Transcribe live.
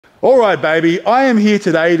All right, baby, I am here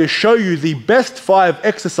today to show you the best 5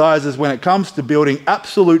 exercises when it comes to building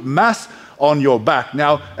absolute mass on your back.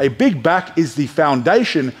 Now, a big back is the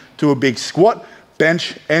foundation to a big squat,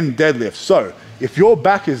 bench, and deadlift. So, if your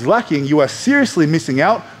back is lacking, you are seriously missing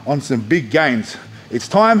out on some big gains. It's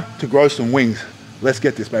time to grow some wings. Let's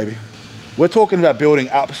get this, baby. We're talking about building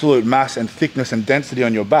absolute mass and thickness and density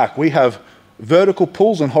on your back. We have vertical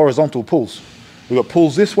pulls and horizontal pulls. We've got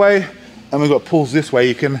pulls this way, and we've got pulls this way.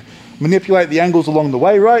 You can manipulate the angles along the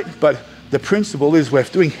way, right? But the principle is we're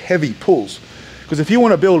doing heavy pulls. Because if you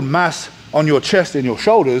want to build mass on your chest and your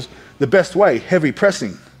shoulders, the best way, heavy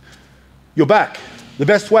pressing. Your back, the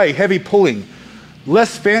best way, heavy pulling.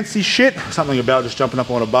 Less fancy shit, something about just jumping up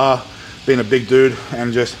on a bar, being a big dude,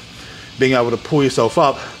 and just being able to pull yourself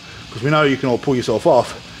up. Because we know you can all pull yourself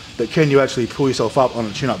off, but can you actually pull yourself up on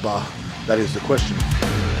a chin-up bar? That is the question.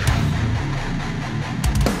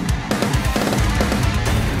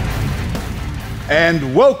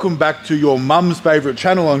 And welcome back to your mum's favorite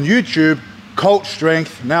channel on YouTube, Cult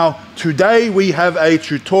Strength. Now, today we have a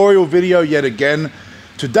tutorial video yet again.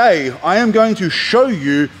 Today, I am going to show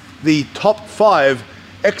you the top 5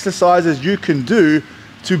 exercises you can do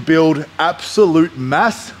to build absolute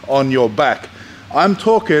mass on your back. I'm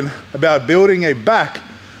talking about building a back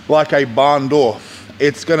like a barn door.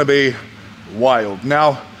 It's gonna be wild.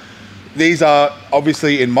 Now, these are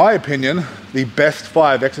obviously, in my opinion, the best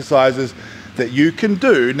 5 exercises that you can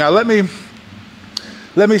do. Now let me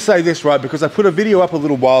say this, right, because I put a video up a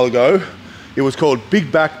little while ago. It was called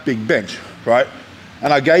Big Back, Big Bench, right?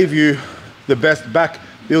 And I gave you the best back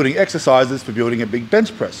building exercises for building a big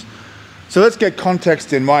bench press. So let's get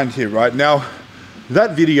context in mind here, right? Now,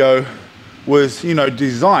 that video was,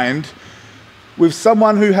 designed with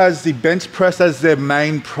someone who has the bench press as their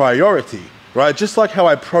main priority, right? Just like how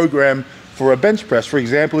I program for a bench press. For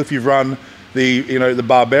example, if you run the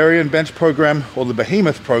Barbarian bench program or the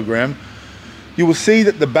Behemoth program, you will see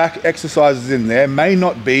that the back exercises in there may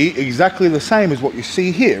not be exactly the same as what you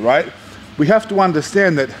see here, right? We have to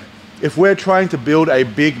understand that if we're trying to build a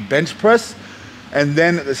big bench press and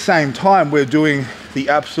then at the same time we're doing the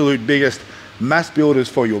absolute biggest mass builders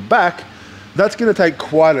for your back, that's going to take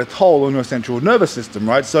quite a toll on your central nervous system,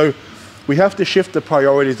 right? So we have to shift the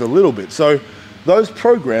priorities a little bit. So those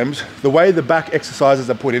programs, the way the back exercises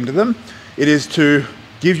are put into them, it is to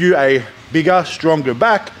give you a bigger, stronger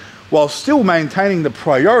back while still maintaining the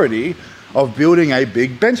priority of building a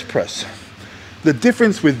big bench press. The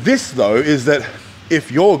difference with this though is that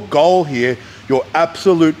if your goal here, your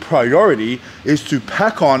absolute priority is to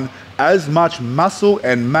pack on as much muscle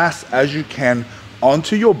and mass as you can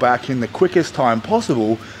onto your back in the quickest time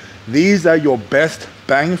possible, these are your best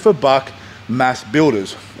bang for buck mass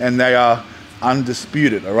builders, and they are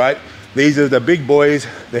undisputed, all right? These are the big boys,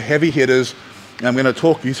 the heavy hitters, and I'm gonna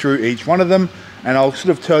talk you through each one of them, and I'll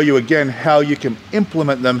sort of tell you again how you can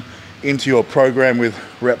implement them into your program with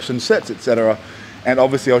reps and sets, etc. And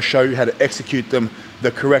obviously I'll show you how to execute them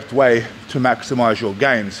the correct way to maximize your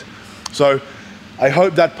gains. So I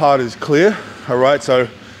hope that part is clear, all right? So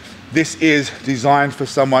this is designed for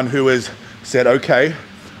someone who has said, okay,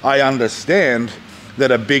 I understand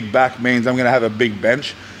that a big back means I'm gonna have a big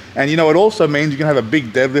bench. And it also means you can have a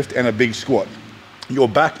big deadlift and a big squat. Your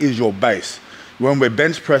back is your base. When we're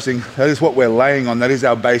bench pressing, that is what we're laying on. That is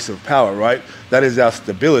our base of power, right? That is our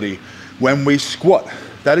stability. When we squat,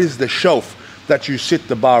 that is the shelf that you sit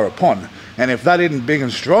the bar upon. And if that isn't big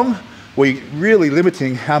and strong, we're really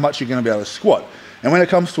limiting how much you're gonna be able to squat. And when it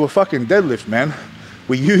comes to a fucking deadlift, man,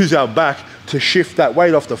 we use our back to shift that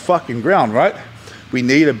weight off the fucking ground, right? We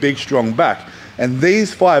need a big, strong back. And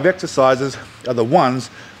these 5 exercises are the ones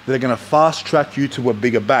that are gonna fast track you to a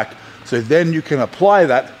bigger back. So then you can apply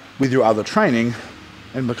that with your other training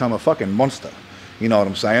and become a fucking monster. You know what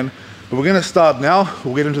I'm saying? But we're gonna start now.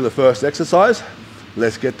 We'll get into the first exercise.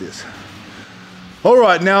 Let's get this. All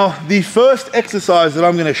right, now the first exercise that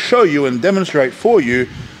I'm gonna show you and demonstrate for you,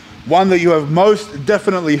 one that you have most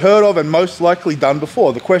definitely heard of and most likely done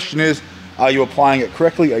before. The question is, are you applying it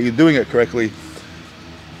correctly? Are you doing it correctly?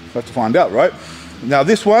 We have to find out, right? Now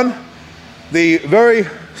this one, the very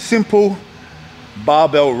simple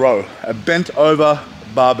barbell row, a bent over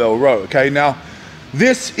barbell row, okay? Now,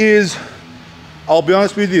 this is, I'll be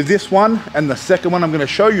honest with you, this one and the second one I'm gonna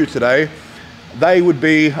show you today, they would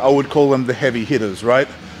be, I would call them the heavy hitters, right?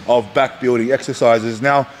 Of back building exercises.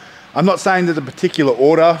 Now, I'm not saying there's a particular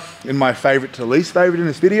order in my favorite to least favorite in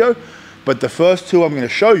this video, but the first 2 I'm gonna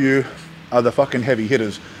show you are the fucking heavy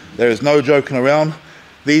hitters. There is no joking around.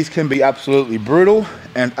 These can be absolutely brutal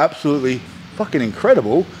and absolutely fucking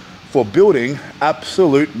incredible for building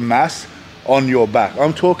absolute mass on your back.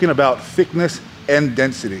 I'm talking about thickness and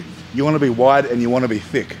density. You want to be wide and you want to be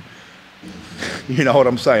thick. You know what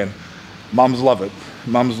I'm saying? Mums love it.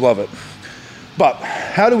 Mums love it. But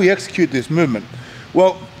how do we execute this movement?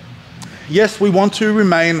 Well, yes, we want to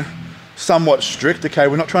remain somewhat strict, okay?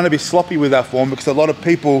 We're not trying to be sloppy with our form, because a lot of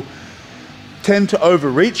people tend to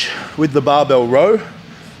overreach with the barbell row,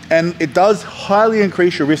 and it does highly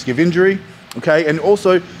increase your risk of injury, okay? And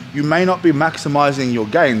also, you may not be maximizing your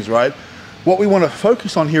gains, right? What we want to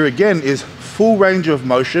focus on here again is full range of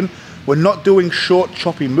motion. We're not doing short,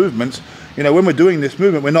 choppy movements. You know, when we're doing this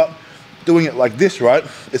movement, we're not doing it like this, right?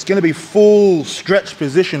 It's going to be full stretch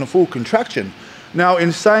position, a full contraction. Now,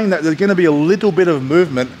 in saying that, there's going to be a little bit of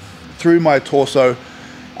movement through my torso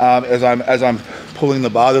as I'm pulling the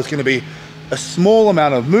bar. There's going to be a small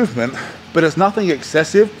amount of movement, but it's nothing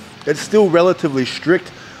excessive. It's still relatively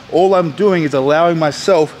strict. All I'm doing is allowing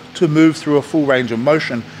myself to move through a full range of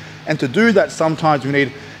motion. And to do that, sometimes we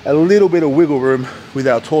need a little bit of wiggle room with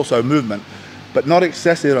our torso movement, but not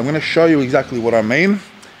excessive. I'm going to show you exactly what I mean.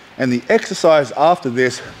 And the exercise after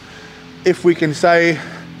this, if we can say,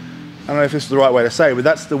 I don't know if this is the right way to say it, but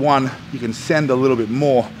that's the one you can send a little bit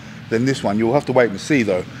more than this one. You'll have to wait and see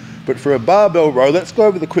though. But for a barbell row, let's go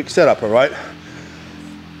over the quick setup, all right?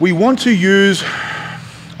 We want to use,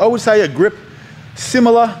 I would say, a grip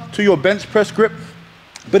similar to your bench press grip,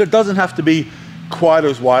 but it doesn't have to be quite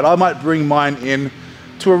as wide. I might bring mine in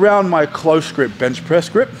to around my close grip bench press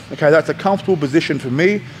grip. Okay, that's a comfortable position for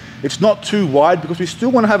me. It's not too wide because we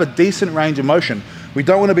still want to have a decent range of motion. We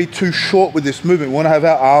don't want to be too short with this movement. We want to have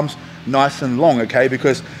our arms nice and long, okay?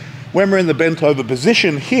 Because when we're in the bent over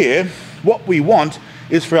position here, what we want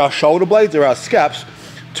is for our shoulder blades or our scaps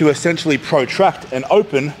to essentially protract and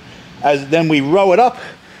open. As then we row it up,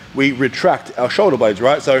 we retract our shoulder blades,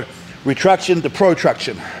 right? So retraction to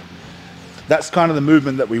protraction. That's kind of the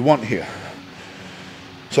movement that we want here.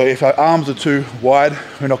 So if our arms are too wide,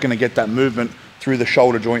 we're not going to get that movement through the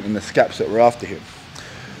shoulder joint and the scaps that we're after here.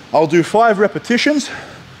 I'll do 5 repetitions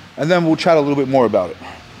and then we'll chat a little bit more about it.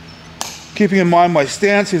 Keeping in mind my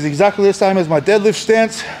stance is exactly the same as my deadlift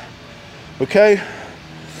stance, okay?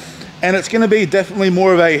 And it's going to be definitely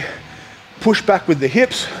more of a push back with the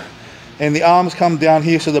hips, and the arms come down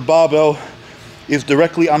here so the barbell is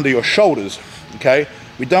directly under your shoulders, okay?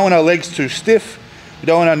 We don't want our legs too stiff. We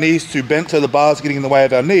don't want our knees too bent so the bar's getting in the way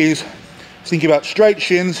of our knees. Think about straight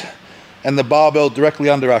shins and the barbell directly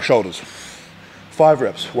under our shoulders. 5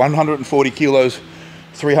 reps, 140 kilos,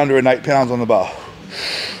 308 pounds on the bar.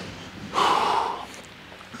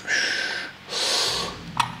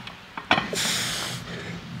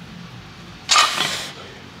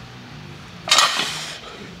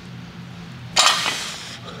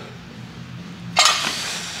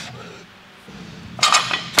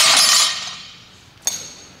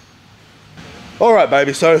 All right,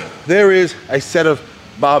 baby, so there is a set of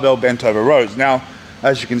barbell bent over rows. Now,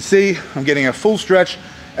 as you can see, I'm getting a full stretch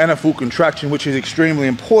and a full contraction, which is extremely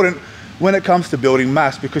important when it comes to building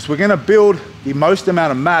mass, because we're gonna build the most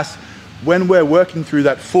amount of mass when we're working through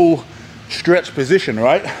that full stretch position,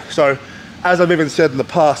 right? So, as I've even said in the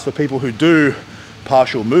past, for people who do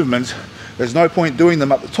partial movements, there's no point doing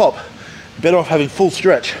them at the top. Better off having full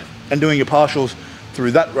stretch and doing your partials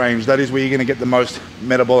through that range. That is where you're gonna get the most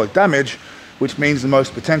metabolic damage, which means the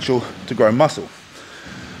most potential to grow muscle.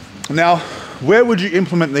 Now, where would you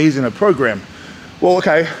implement these in a program? Well,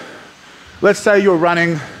 okay, let's say you're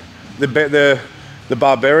running the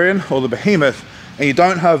barbarian or the behemoth and you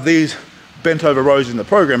don't have these bent over rows in the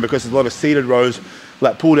program because there's a lot of seated rows,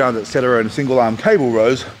 lat pull downs, etc., and single arm cable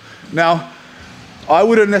rows. Now, I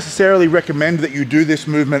wouldn't necessarily recommend that you do this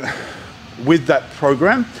movement with that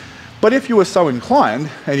program, but if you were so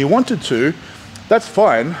inclined and you wanted to, that's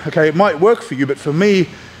fine, okay, it might work for you, but for me,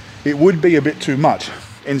 it would be a bit too much,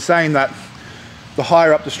 in saying that the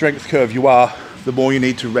higher up the strength curve you are, the more you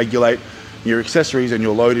need to regulate your accessories and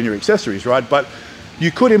your load in your accessories, right? But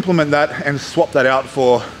you could implement that and swap that out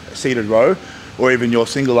for a seated row or even your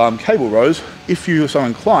single arm cable rows if you're so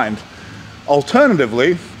inclined.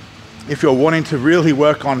 Alternatively, if you're wanting to really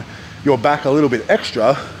work on your back a little bit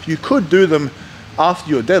extra, you could do them after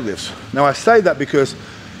your deadlifts. Now I say that because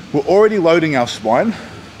we're already loading our spine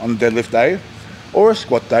on deadlift day or a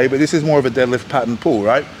squat day, but this is more of a deadlift pattern pull,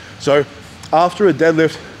 right? So after a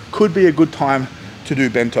deadlift could be a good time to do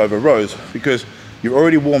bent over rows because you've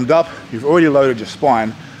already warmed up, you've already loaded your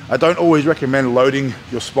spine. I don't always recommend loading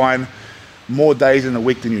your spine more days in a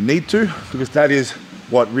week than you need to, because that is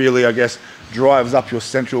what really, I guess, drives up your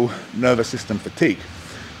central nervous system fatigue.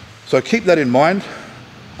 So keep that in mind.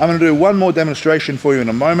 I'm going to do one more demonstration for you in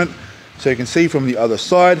a moment so you can see from the other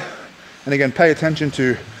side. And again, pay attention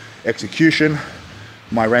to execution,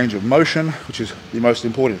 my range of motion, which is the most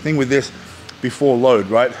important thing with this, before load,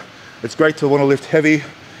 right? It's great to want to lift heavy,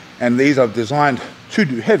 and these are designed to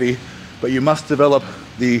do heavy, but you must develop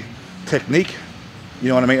the technique, you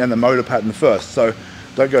know what I mean, and the motor pattern first. So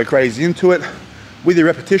don't go crazy into it. With your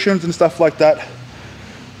repetitions and stuff like that,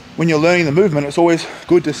 when you're learning the movement, it's always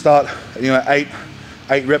good to start, you know, 8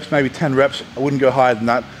 reps, maybe 10 reps. I wouldn't go higher than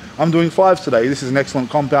that. I'm doing 5s today. This is an excellent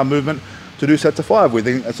compound movement to do sets of 5 with.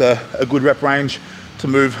 It's a good rep range to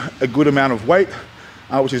move a good amount of weight,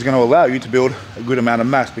 which is going to allow you to build a good amount of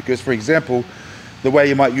mass. Because, for example, the way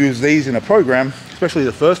you might use these in a program, especially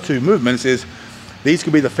the first 2 movements, is these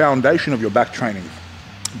could be the foundation of your back training.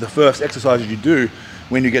 The first exercises you do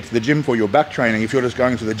when you get to the gym for your back training, if you're just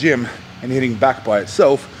going to the gym and hitting back by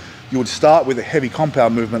itself, you would start with a heavy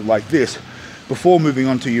compound movement like this before moving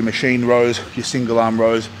on to your machine rows, your single arm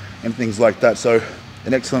rows, and things like that. So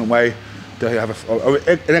an excellent way to have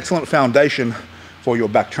an excellent foundation for your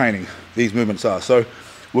back training, these movements are. So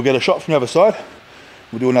we'll get a shot from the other side.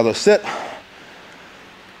 We'll do another set.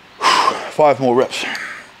 5 more reps.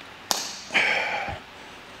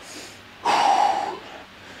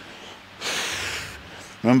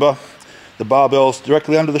 Remember, the barbell's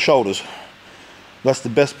directly under the shoulders. That's the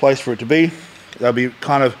best place for it to be. That'll be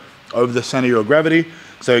kind of over the center of your gravity.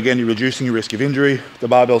 So again, you're reducing your risk of injury. The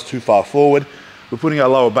barbell's too far forward. We're putting our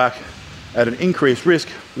lower back at an increased risk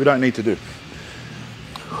we don't need to do.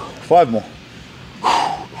 5 more.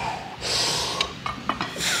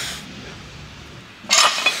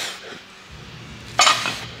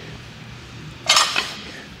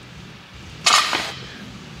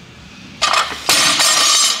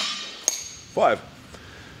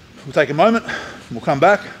 We'll take a moment, we'll come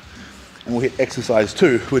back, and we'll hit exercise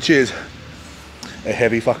 2, which is a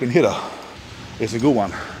heavy fucking hitter. It's a good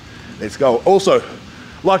one. Let's go. Also,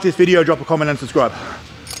 like this video, drop a comment and subscribe.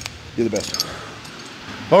 You're the best.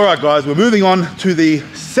 All right, guys, we're moving on to the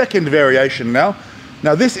second variation now.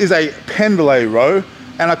 Now, this is a pendlay row,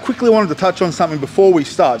 and I quickly wanted to touch on something before we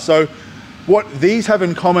start. So, what these have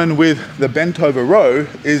in common with the bent over row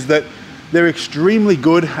is that they're extremely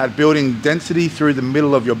good at building density through the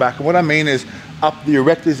middle of your back. And what I mean is up the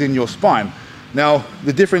erectors in your spine. Now,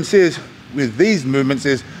 the difference is with these movements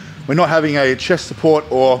is we're not having a chest support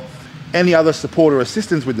or any other support or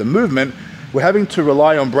assistance with the movement. We're having to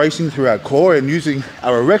rely on bracing through our core and using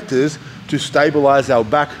our erectors to stabilize our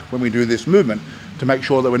back when we do this movement to make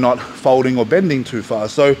sure that we're not folding or bending too far.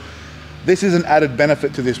 So this is an added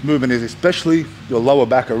benefit to this movement, is especially your lower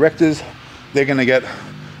back erectors. They're gonna get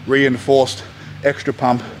reinforced, extra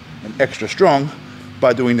pump and extra strong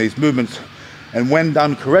by doing these movements. And when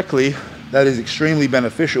done correctly, that is extremely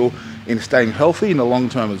beneficial in staying healthy in the long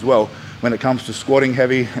term as well. When it comes to squatting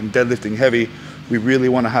heavy and deadlifting heavy, we really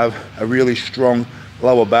want to have a really strong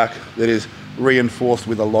lower back that is reinforced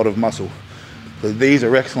with a lot of muscle. So these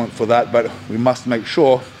are excellent for that, but we must make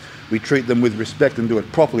sure we treat them with respect and do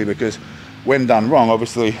it properly, because when done wrong,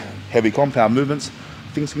 obviously heavy compound movements,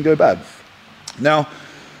 things can go bad. Now,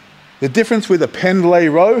 the difference with a pendlay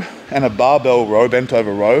row and a barbell row, bent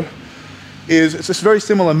over row, is it's just a very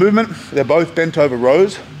similar movement. They're both bent over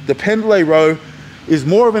rows. The pendlay row is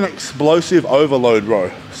more of an explosive overload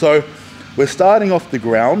row. So we're starting off the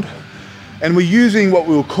ground and we're using what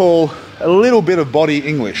we'll call a little bit of body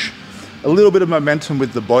English, a little bit of momentum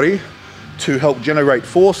with the body to help generate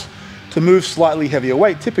force to move slightly heavier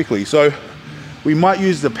weight typically. So we might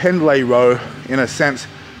use the pendlay row in a sense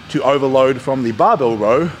to overload from the barbell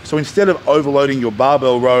row. So instead of overloading your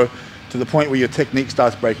barbell row to the point where your technique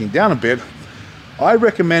starts breaking down a bit, I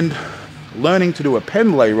recommend learning to do a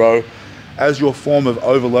pendlay row as your form of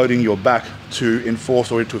overloading your back to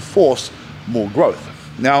enforce or to force more growth.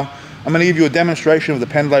 Now, I'm gonna give you a demonstration of the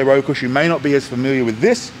pendlay row because you may not be as familiar with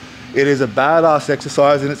this. It is a badass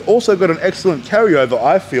exercise, and it's also got an excellent carryover,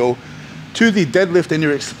 I feel, to the deadlift and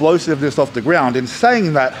your explosiveness off the ground. In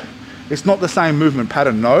saying that, it's not the same movement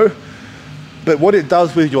pattern, no, but what it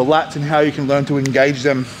does with your lats and how you can learn to engage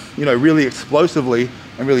them, you know, really explosively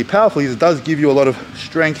and really powerfully, is it does give you a lot of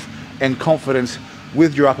strength and confidence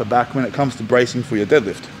with your upper back when it comes to bracing for your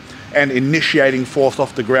deadlift and initiating force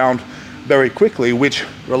off the ground very quickly, which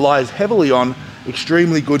relies heavily on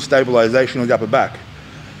extremely good stabilization of the upper back.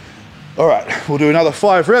 All right, we'll do another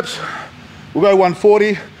 5 reps. We'll go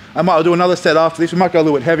 140. I might do another set after this. We might go a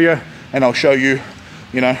little bit heavier, and I'll show you,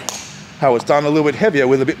 you know, how it's done a little bit heavier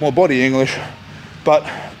with a bit more body English. But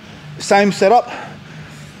same setup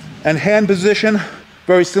and hand position,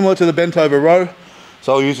 very similar to the bent over row.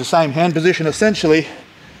 So I'll use the same hand position essentially.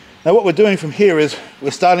 Now what we're doing from here is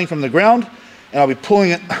we're starting from the ground, and I'll be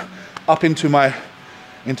pulling it up into my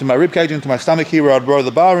rib cage, into my stomach here, where I'd row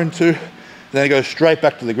the bar into, then it goes straight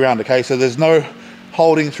back to the ground, okay? So there's no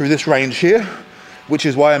holding through this range here, which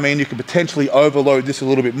is why I mean you could potentially overload this a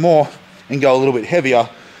little bit more and go a little bit heavier,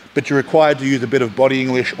 but you're required to use a bit of body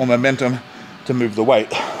English or momentum to move the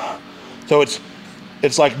weight. So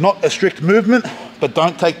it's like not a strict movement, but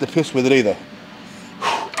don't take the piss with it either.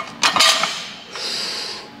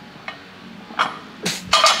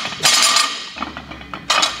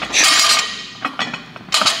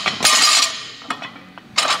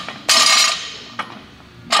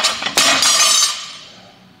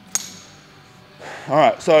 All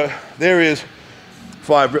right, so there is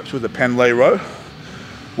 5 reps with the pen lay row.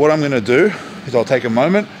 What I'm gonna do is I'll take a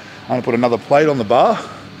moment, I'm gonna put another plate on the bar.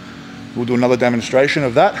 We'll do another demonstration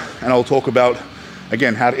of that, and I'll talk about,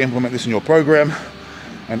 again, how to implement this in your program,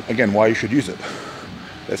 and again, why you should use it.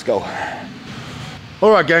 Let's go.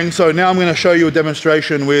 All right, gang, so now I'm gonna show you a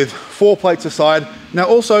demonstration with 4 plates aside. Now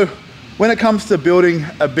also, when it comes to building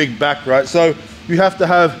a big back, right, so you have to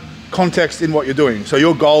have context in what you're doing. So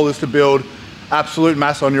your goal is to build absolute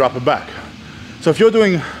mass on your upper back. So if you're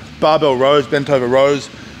doing barbell rows, bent over rows,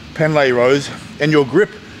 pen lay rows, and your grip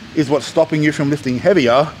is what's stopping you from lifting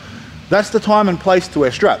heavier, that's the time and place to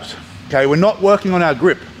wear straps. Okay, we're not working on our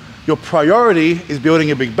grip. Your priority is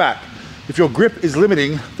building a big back. If your grip is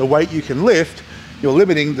limiting the weight you can lift, you're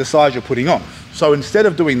limiting the size you're putting on. So instead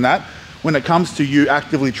of doing that, when it comes to you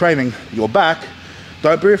actively training your back,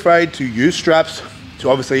 don't be afraid to use straps to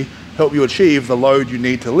obviously help you achieve the load you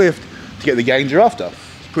need to lift to get the gains you're after.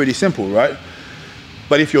 It's pretty simple, right?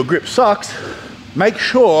 But if your grip sucks, make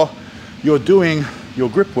sure you're doing your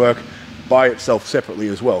grip work by itself separately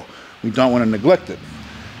as well. We don't want to neglect it.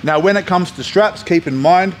 Now, when it comes to straps, keep in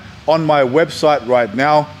mind, on my website right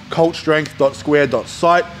now,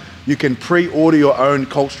 cultstrength.square.site, you can pre-order your own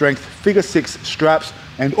cultstrength figure 6 straps,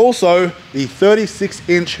 and also the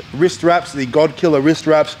 36-inch wrist wraps, the God Killer wrist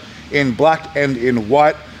wraps in black and in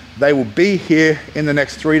white. They will be here in the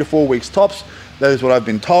next 3 to 4 weeks tops. That is what I've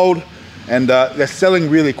been told. And they're selling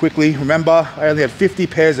really quickly. Remember, I only had 50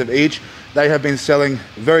 pairs of each. They have been selling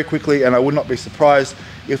very quickly, and I would not be surprised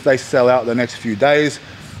if they sell out the next few days.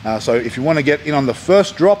 So if you want to get in on the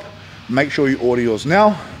first drop, make sure you order yours now.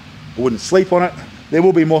 I wouldn't sleep on it. There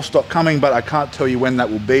will be more stock coming, but I can't tell you when that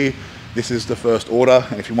will be. This is the first order,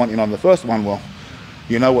 and if you want in on the first one, well,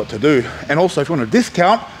 you know what to do. And also, if you want a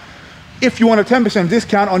discount, if you want a 10%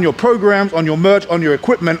 discount on your programs, on your merch, on your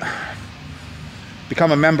equipment,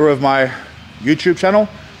 become a member of my YouTube channel,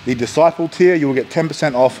 the Disciple tier. You will get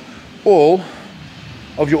 10% off all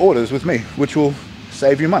of your orders with me, which will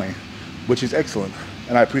save you money, which is excellent,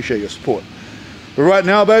 and I appreciate your support. But right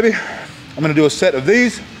now, baby, I'm gonna do a set of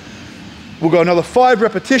these. We'll go another 5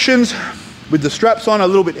 repetitions with the straps on, a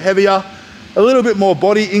little bit heavier, a little bit more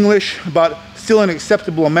body English, but still an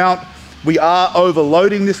acceptable amount. We are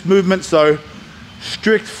overloading this movement, so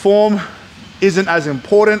strict form isn't as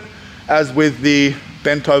important as with the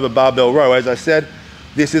bent over barbell row. As I said,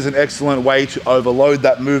 this is an excellent way to overload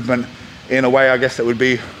that movement in a way, I guess, that would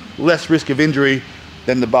be less risk of injury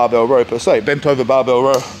than the barbell row per se, bent over barbell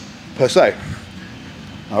row per se.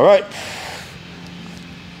 All right.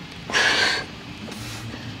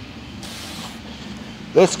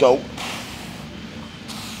 Let's go.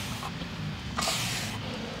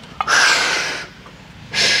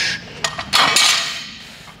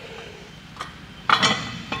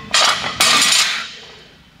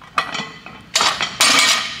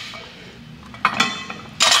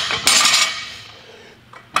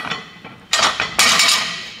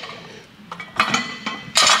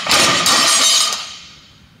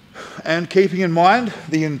 And keeping in mind,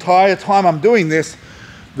 the entire time I'm doing this,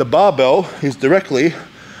 the barbell is directly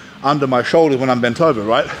under my shoulders when I'm bent over,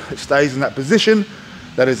 right? It stays in that position.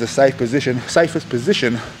 That is a safe position, safest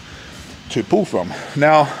position to pull from.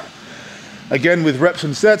 Now, again, with reps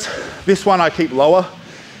and sets, this one I keep lower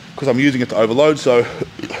because I'm using it to overload, so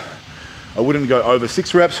I wouldn't go over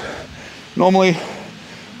 6 reps. Normally,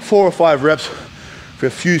 4 or 5 reps for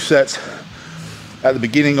a few sets at the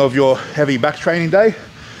beginning of your heavy back training day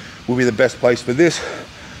will be the best place for this,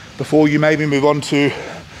 before you maybe move on to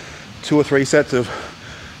 2 or 3 sets of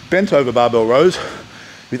bent over barbell rows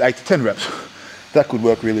with 8 to 10 reps. That could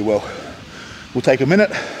work really well. We'll take a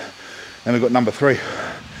minute, and we've got number 3.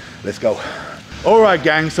 Let's go. All right,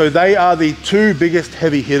 gang, so they are the 2 biggest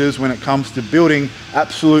heavy hitters when it comes to building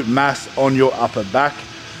absolute mass on your upper back.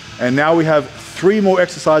 And now we have 3 more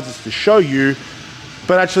exercises to show you.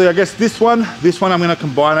 But actually, I guess this one I'm gonna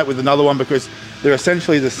combine it with another one because they're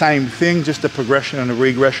essentially the same thing, just a progression and a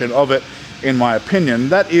regression of it, in my opinion.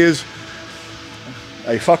 That is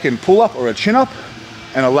a fucking pull-up or a chin-up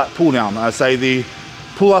and a lat pull-down. I say the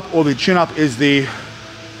pull-up or the chin-up is the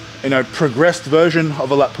progressed version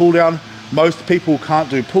of a lat pull down. Most people can't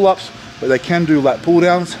do pull-ups, but they can do lat pull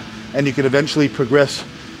downs, and you can eventually progress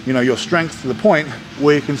your strength to the point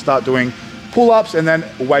where you can start doing pull-ups, and then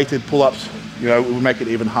weighted pull-ups will make it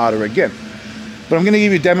even harder again. But I'm going to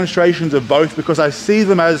give you demonstrations of both because I see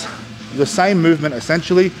them as the same movement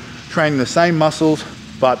essentially, training the same muscles,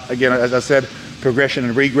 but again, as I said, progression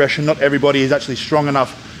and regression. Not everybody is actually strong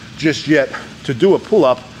enough just yet to do a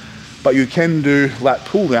pull-up, but you can do lat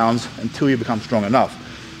pull downs until you become strong enough.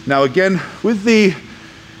 Now again, with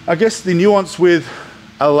I guess the nuance with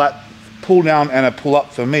a lat pull down and a pull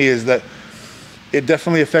up for me is that it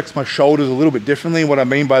definitely affects my shoulders a little bit differently. What I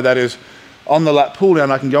mean by that is on the lat pull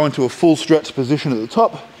down, I can go into a full stretch position at the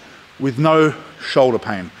top with no shoulder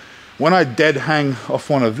pain. When I dead hang off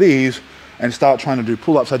one of these and start trying to do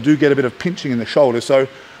pull-ups, I do get a bit of pinching in the shoulder. So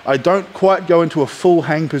I don't quite go into a full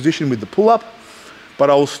hang position with the pull-up, but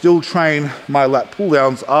I'll still train my lat pull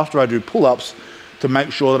downs after I do pull-ups to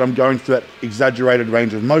make sure that I'm going through that exaggerated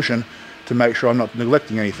range of motion to make sure I'm not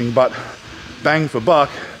neglecting anything. But bang for buck,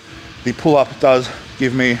 the pull-up does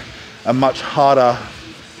give me a much harder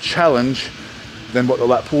challenge than what the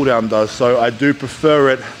lat pull down does. So I do prefer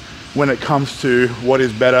it when it comes to what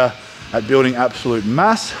is better at building absolute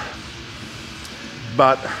mass.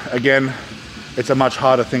 But again, it's a much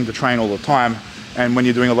harder thing to train all the time. And when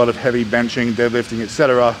you're doing a lot of heavy benching, deadlifting,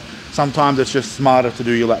 etc., sometimes it's just smarter to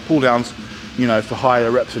do your lat pull downs, for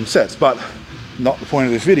higher reps and sets. But not the point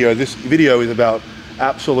of this video. This video is about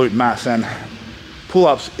absolute mass, and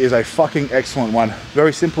pull-ups is a fucking excellent one.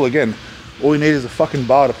 Very simple again. All you need is a fucking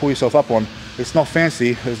bar to pull yourself up on. It's not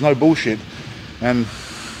fancy, there's no bullshit. And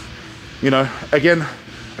again,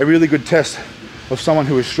 a really good test of someone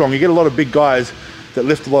who is strong. You get a lot of big guys that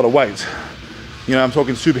lift a lot of weights. I'm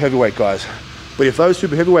talking super heavyweight guys. But if those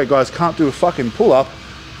super heavyweight guys can't do a fucking pull-up,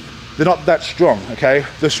 they're not that strong, okay?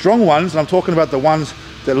 The strong ones, and I'm talking about the ones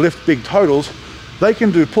that lift big totals, they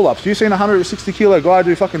can do pull-ups. You seen a 160 kilo guy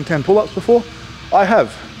do fucking 10 pull-ups before? I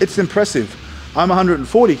have. It's impressive. I'm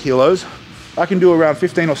 140 kilos. I can do around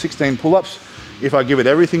 15 or 16 pull-ups if I give it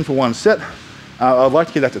everything for one set. I'd like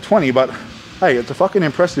to get that to 20, but hey, it's a fucking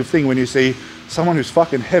impressive thing when you see someone who's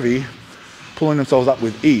fucking heavy pulling themselves up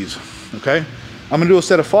with ease, okay? I'm gonna do a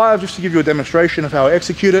set of 5 just to give you a demonstration of how I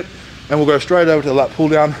execute it, and we'll go straight over to the lat pull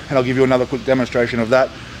down, and I'll give you another quick demonstration of that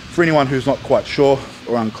for anyone who's not quite sure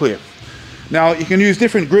or unclear. Now, you can use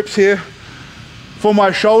different grips here. For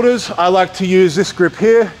my shoulders, I like to use this grip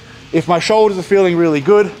here. If my shoulders are feeling really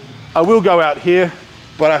good, I will go out here,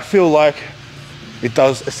 but I feel like it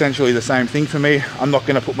does essentially the same thing for me. I'm not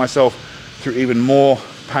gonna put myself through even more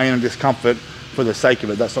pain and discomfort for the sake of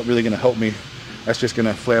it. That's not really gonna help me. That's just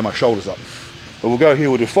gonna flare my shoulders up. But we'll go here,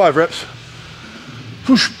 we'll do 5 reps.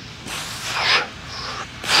 Push.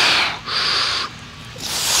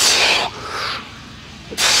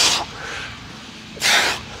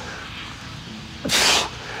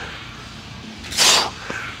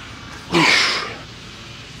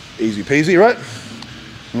 Easy peasy, right? And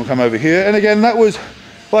we'll come over here. And again, that was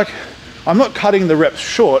like, I'm not cutting the reps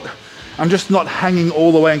short. I'm just not hanging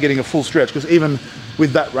all the way and getting a full stretch, because even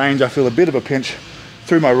with that range, I feel a bit of a pinch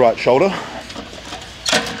through my right shoulder.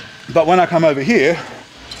 But when I come over here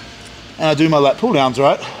and I do my lat pull downs,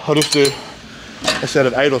 right, I'll just do a set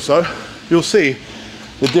of 8 or so. You'll see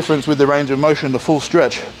the difference with the range of motion, the full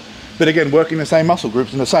stretch. But again, working the same muscle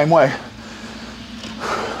groups in the same way.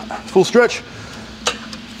 Full stretch.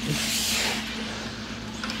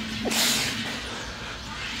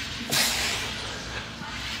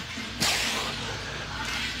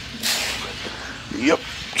 Yep,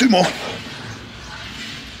 2 more.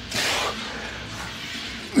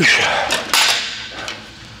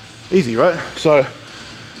 Easy, right? So,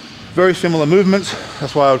 very similar movements.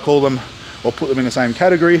 That's why I would call them, or put them in the same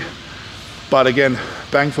category. But again,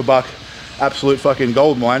 bang for buck, absolute fucking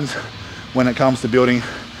gold mines when it comes to building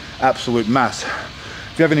absolute mass.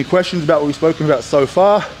 If you have any questions about what we've spoken about so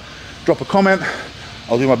far, drop a comment.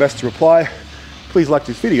 I'll do my best to reply. Please like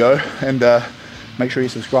this video and make sure you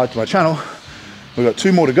subscribe to my channel. We've got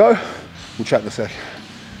 2 more to go. We'll chat in a sec.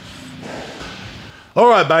 All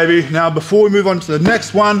right, baby. Now, before we move on to the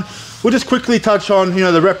next one, we'll just quickly touch on,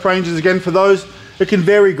 the rep ranges again for those. It can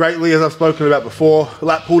vary greatly, as I've spoken about before.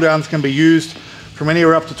 Lat pull downs can be used from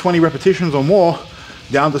anywhere up to 20 repetitions or more,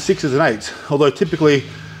 down to 6s and 8s. Although typically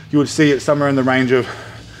you would see it somewhere in the range of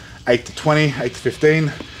 8 to 20, 8 to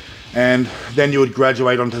 15. And then you would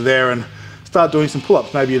graduate onto there and start doing some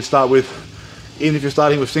pull-ups. Maybe you'd start with, even if you're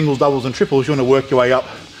starting with singles, doubles, and triples, you want to work your way up,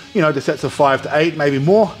 to sets of 5 to 8, maybe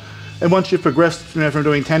more. And once you've progressed, from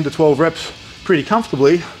doing 10 to 12 reps pretty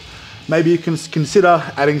comfortably, maybe you can consider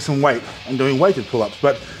adding some weight and doing weighted pull-ups.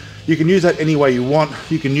 But You can use that any way you want.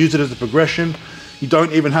 You can use it as a progression. You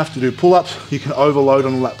don't even have to do pull-ups. You can overload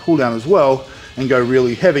on a lat pull down as well and go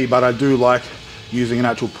really heavy, but I do like using an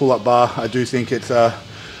actual pull-up bar. I do think it's a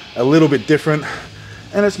little bit different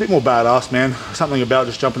and it's a bit more badass, man. Something about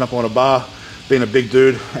just jumping up on a bar, being a big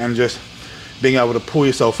dude and just being able to pull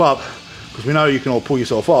yourself up, because we know you can all pull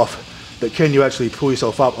yourself off, but can you actually pull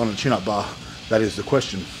yourself up on a chin-up bar? That is the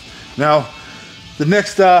question. Now, the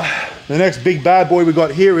next big bad boy we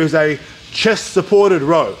got here is a chest supported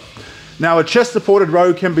row. Now, a chest supported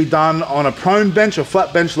row can be done on a prone bench, a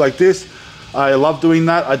flat bench like this. I love doing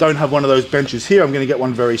that. I don't have one of those benches here. I'm gonna get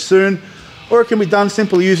one very soon. Or it can be done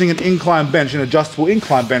simply using an incline bench, an adjustable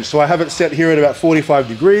incline bench. So I have it set here at about 45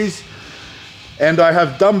 degrees. And I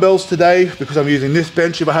have dumbbells today because I'm using this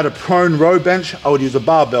bench. If I had a prone row bench, I would use a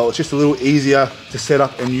barbell. It's just a little easier to set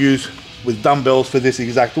up and use with dumbbells for this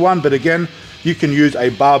exact one. But again, you can use a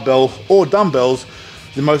barbell or dumbbells.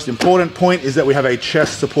 The most important point is that we have a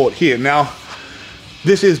chest support here. Now,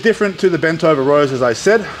 this is different to the bent over rows, as I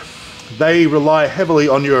said. They rely heavily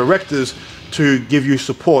on your erectors to give you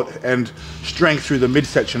support and strength through the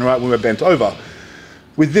midsection, right, when we're bent over.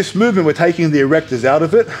 With this movement, we're taking the erectors out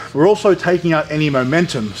of it. We're also taking out any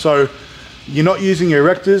momentum. So you're not using your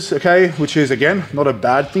erectors, okay, which is, again, not a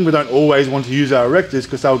bad thing. We don't always want to use our erectors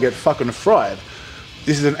because they'll get fucking fried.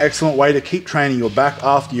 This is an excellent way to keep training your back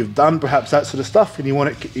after you've done perhaps that sort of stuff, and you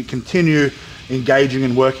want to continue engaging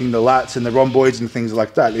and working the lats and the rhomboids and things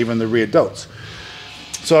like that, even the rear delts.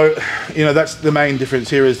 So, you know, that's the main difference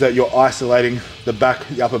here, is that you're isolating the back,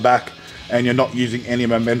 the upper back, and you're not using any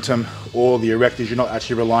momentum or the erectors. You're not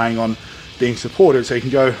actually relying on being supported. So you can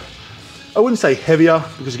go, I wouldn't say heavier,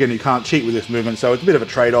 because again, you can't cheat with this movement. So it's a bit of a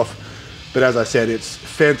trade-off. But as I said, it's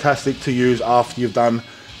fantastic to use after you've done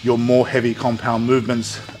your more heavy compound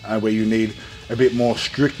movements where you need a bit more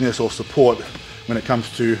strictness or support when it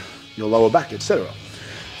comes to your lower back, etc.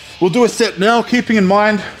 We'll do a set now, keeping in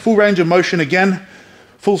mind full range of motion again,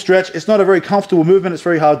 full stretch. It's not a very comfortable movement. It's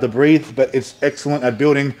very hard to breathe, but it's excellent at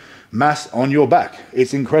building mass on your back.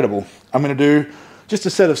 It's incredible. I'm going to do just a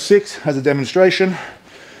set of 6 as a demonstration.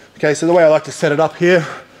 Okay, so the way I like to set it up here,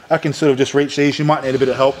 I can sort of just reach these. You might need a bit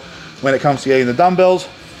of help when it comes to getting the dumbbells,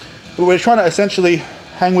 but we're trying to essentially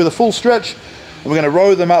hang with a full stretch, and we're going to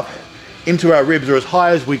row them up into our ribs, or as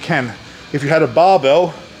high as we can. If you had a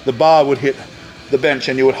barbell, the bar would hit the bench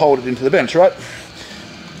and you would hold it into the bench, right?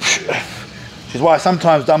 Which is why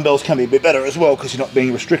sometimes dumbbells can be a bit better as well, because you're not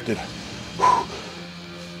being restricted.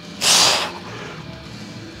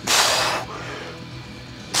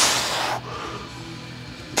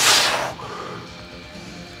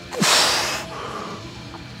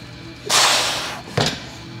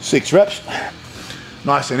 Six reps.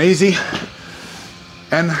 Nice and easy.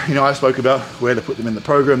 And you know, I spoke about where to put them in the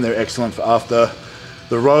program. They're excellent for after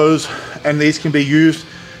the rows, and these can be used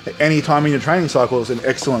at any time in your training cycle. It's an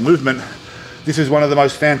excellent movement. This is one of the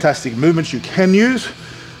most fantastic movements you can use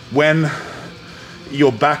when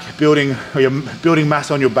your back building, or you're building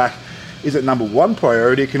mass on your back, is at #1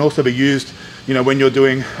 priority. It can also be used, you know, when you're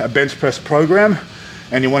doing a bench press program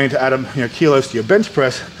and you're wanting to add, you know, kilos to your bench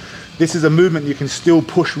press. This is a movement you can still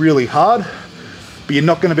push really hard, but you're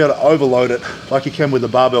not going to be able to overload it like you can with the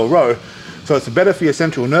barbell row. So it's better for your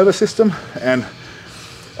central nervous system. And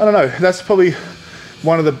I don't know, that's probably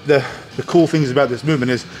one of the cool things about this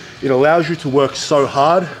movement, is it allows you to work so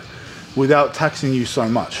hard without taxing you so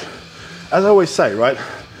much. As I always say, right,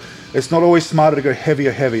 it's not always smarter to go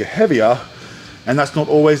heavier, heavier, heavier, and that's not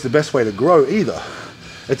always the best way to grow either.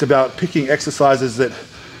 It's about picking exercises that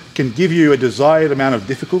can give you a desired amount of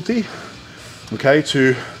difficulty, okay,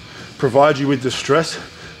 to provide you with the stress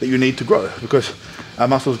that you need to grow, because our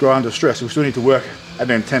muscles grow under stress. We still need to work at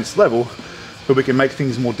an intense level, but we can make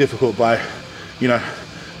things more difficult by, you know,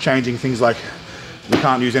 changing things like we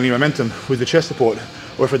can't use any momentum with the chest support,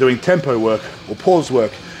 or if we're doing tempo work or pause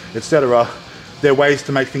work, etc. There are ways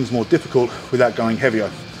to make things more difficult without going heavier,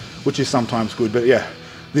 which is sometimes good. But yeah,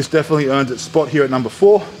 this definitely earns its spot here at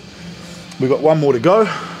 #4. We've got one more to go.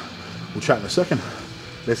 We'll chat in a second.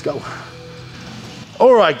 Let's go.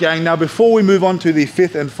 All right, gang, now before we move on to the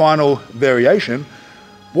 5th and final variation,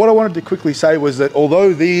 what I wanted to quickly say was that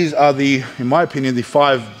although these are in my opinion, the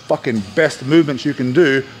 5 fucking best movements you can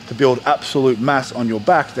do to build absolute mass on your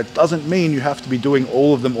back, that doesn't mean you have to be doing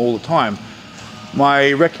all of them all the time.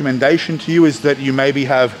 My recommendation to you is that you maybe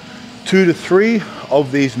have 2 to 3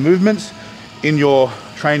 of these movements in your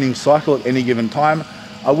training cycle at any given time.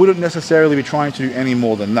 I wouldn't necessarily be trying to do any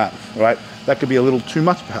more than that, right? That could be a little too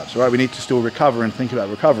much perhaps, right? We need to still recover and think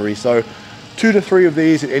about recovery. So 2 to 3 of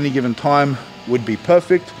these at any given time would be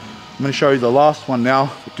perfect. I'm gonna show you the last one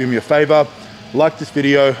now. Do me a favor, like this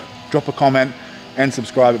video, drop a comment and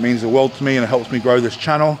subscribe. It means the world to me and it helps me grow this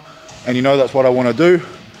channel. And you know that's what I want to do.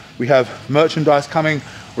 We have merchandise coming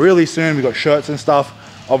really soon. We got shirts and stuff,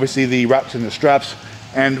 obviously the wraps and the straps,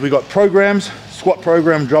 and we got programs, squat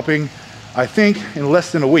program dropping, I think in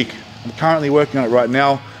less than a week. I'm currently working on it right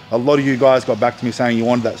now. A lot of you guys got back to me saying you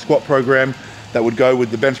wanted that squat program that would go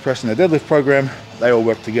with the bench press and the deadlift program. They all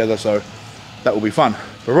work together, so that will be fun.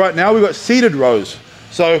 But right now we've got seated rows.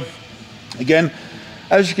 So again,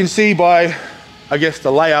 as you can see by, I guess,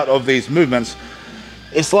 the layout of these movements,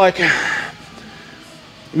 it's like,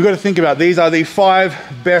 we've got to think about, these are the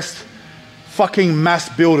 5 best fucking mass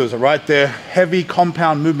builders, all right? They're heavy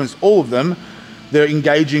compound movements, all of them. They're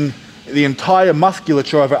engaging the entire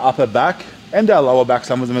musculature of our upper back and our lower back,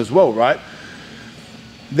 some of them as well, right?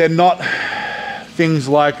 They're not things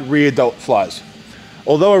like rear delt flies.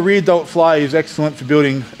 Although a rear delt fly is excellent for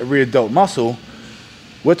building a rear delt muscle,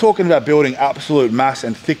 we're talking about building absolute mass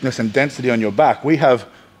and thickness and density on your back. We have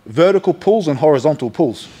vertical pulls and horizontal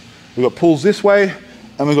pulls. We've got pulls this way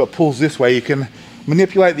and we've got pulls this way. You can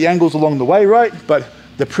manipulate the angles along the way, right? But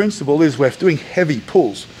the principle is we're doing heavy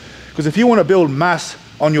pulls. Because if you want to build mass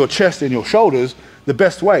on your chest and your shoulders, the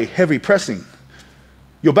best way, heavy pressing.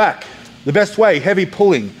 Your back, the best way, heavy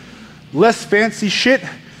pulling. Less fancy shit,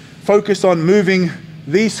 focus on moving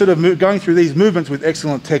these going through these movements with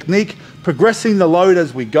excellent technique, progressing the load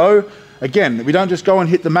as we go. Again, we don't just go and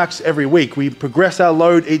hit the max every week. We progress our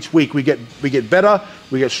load each week. We get better,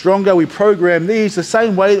 we get stronger. We program these the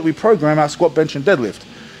same way that we program our squat, bench, and deadlift.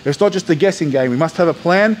 It's not just a guessing game. We must have a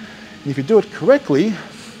plan. And if you do it correctly,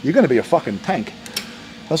 you're going to be a fucking tank.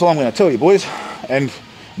 That's all I'm going to tell you, boys and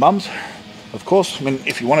mums, of course. I mean,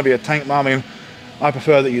 if you want to be a tank, mum, I mean, I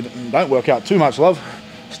prefer that you don't work out too much, love.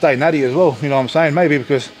 Stay natty as well, you know what I'm saying? Maybe,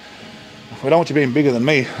 because we don't want you being bigger than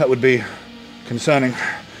me. That would be concerning.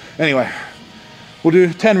 Anyway, we'll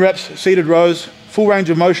do 10 reps, seated rows, full range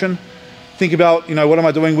of motion. Think about, you know, what am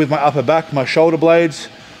I doing with my upper back, my shoulder blades,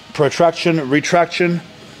 protraction, retraction.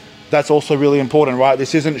 That's also really important, right?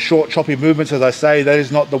 This isn't short, choppy movements, as I say. That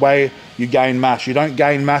is not the way you gain mass. You don't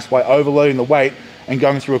gain mass by overloading the weight and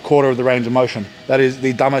going through a quarter of the range of motion. That is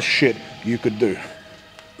the dumbest shit you could do.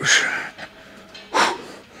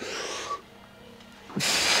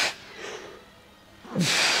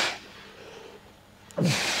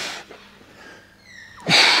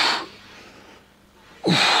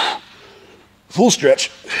 Full stretch.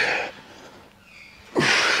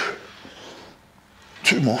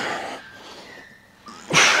 2 more.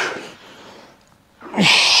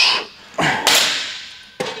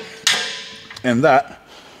 And that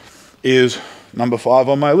is number 5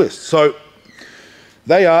 on my list. So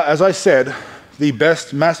they are, as I said, the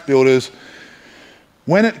best mass builders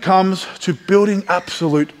when it comes to building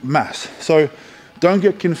absolute mass. So don't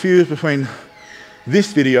get confused between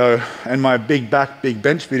this video and my big back, big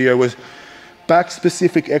bench video. Was back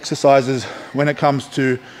specific exercises when it comes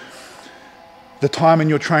to the time in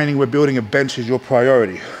your training where building a bench is your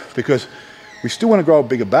priority, because we still want to grow a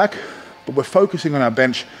bigger back, but we're focusing on our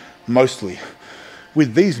bench mostly.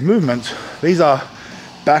 With these movements, these are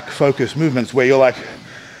back focused movements where you're like,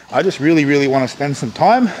 I just really, really want to spend some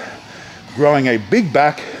time growing a big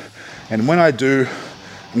back, and when I do,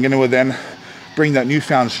 I'm going to then bring that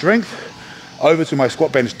newfound strength over to my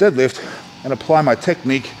squat, bench, deadlift and apply my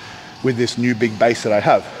technique with this new big base that I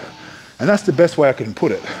have. And that's the best way I can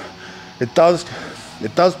put it. It does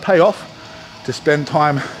pay off to spend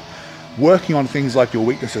time working on things like your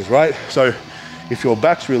weaknesses, right? So if your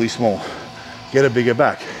back's really small, get a bigger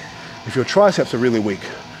back. If your triceps are really weak,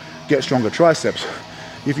 get stronger triceps.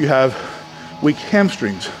 If you have weak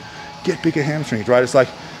hamstrings, get bigger hamstrings, right? It's like,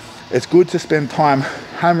 it's good to spend time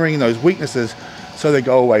hammering those weaknesses so they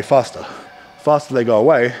go away faster. Faster they go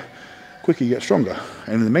away, quicker you get stronger.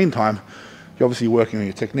 And in the meantime, you're obviously working on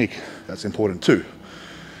your technique. That's important too.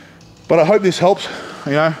 But I hope this helps,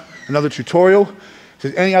 you know, another tutorial. If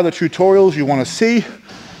there's any other tutorials you want to see,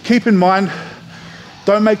 keep in mind,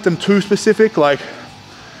 don't make them too specific. Like,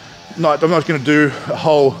 no, I'm not going to do a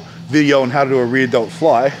whole video on how to do a rear delt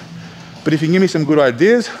fly, but if you can give me some good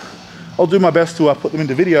ideas, I'll do my best to put them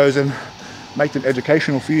into videos and make them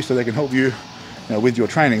educational for you so they can help you, with your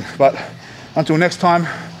training. But until next time,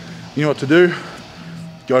 you know what to do.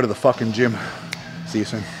 Go to the fucking gym. See you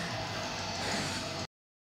soon.